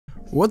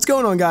What's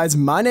going on, guys?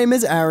 My name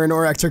is Aaron,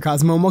 or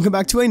XrayCosmo, and welcome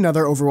back to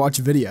another Overwatch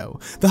video.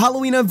 The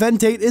Halloween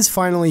event date is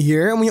finally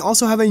here, and we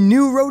also have a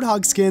new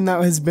Roadhog skin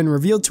that has been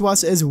revealed to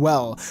us as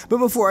well. But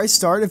before I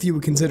start, if you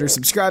would consider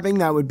subscribing,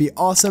 that would be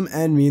awesome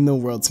and mean the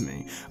world to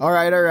me.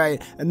 Alright,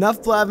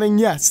 enough blabbing.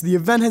 Yes, the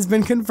event has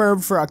been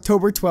confirmed for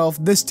October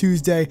 12th, this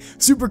Tuesday.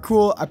 Super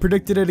cool. I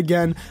predicted it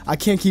again. I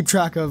can't keep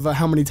track of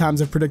how many times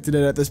I've predicted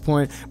it at this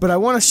point, but I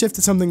want to shift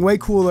to something way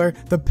cooler,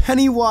 the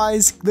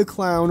Pennywise the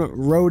Clown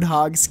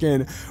Roadhog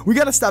skin.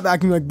 We gotta stop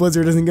acting like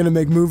Blizzard isn't gonna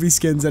make movie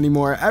skins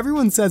anymore.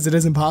 Everyone says it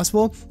isn't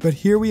possible, but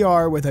here we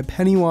are with a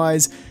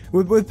Pennywise,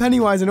 with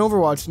Pennywise in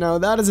Overwatch. Now,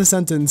 that is a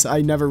sentence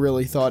I never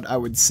really thought I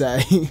would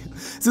say.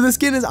 So the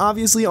skin is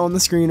obviously on the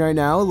screen right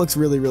now. It looks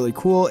really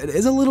cool. It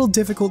is a little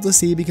difficult to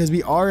see because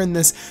we are in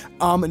this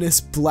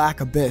ominous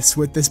black abyss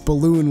with this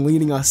balloon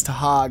leading us to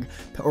Hog,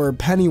 or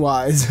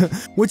Pennywise,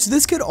 which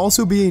this could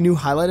also be a new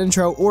highlight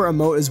intro or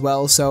emote as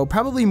well, so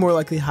probably more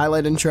likely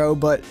highlight intro,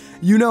 but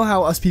you know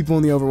how us people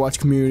in the Overwatch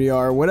community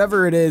are.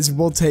 Whatever it is,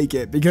 we'll take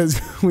it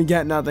because we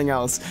get nothing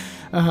else.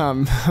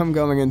 I'm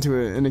going into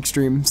an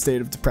extreme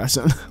state of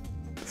depression.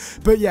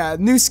 But yeah,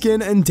 new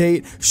skin and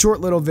date,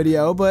 short little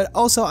video, but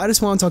also I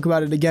just want to talk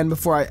about it again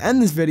before I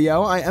end this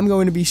video. I am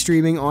going to be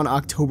streaming on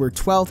October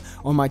 12th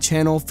on my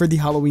channel for the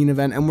Halloween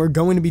event, and we're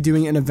going to be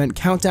doing an event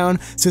countdown,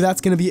 so that's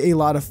going to be a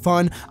lot of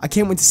fun. I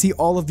can't wait to see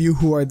all of you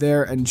who are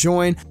there and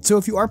join. So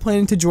if you are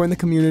planning to join the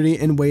community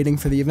and waiting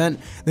for the event,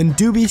 then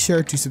do be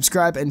sure to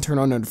subscribe and turn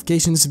on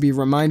notifications to be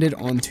reminded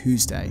on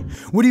Tuesday.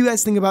 What do you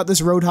guys think about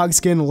this Roadhog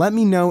skin? Let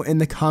me know in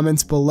the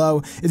comments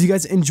below. If you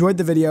guys enjoyed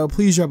the video,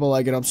 please drop a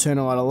like. It helps the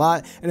channel out a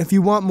lot. And if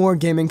you want more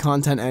gaming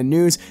content and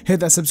news,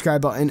 hit that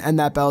subscribe button and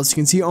that bell so you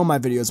can see all my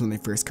videos when they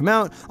first come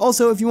out.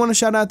 Also, if you want a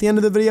shout out at the end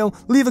of the video,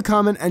 leave a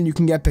comment and you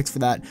can get picks for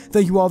that.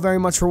 Thank you all very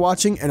much for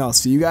watching, and I'll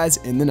see you guys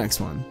in the next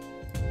one.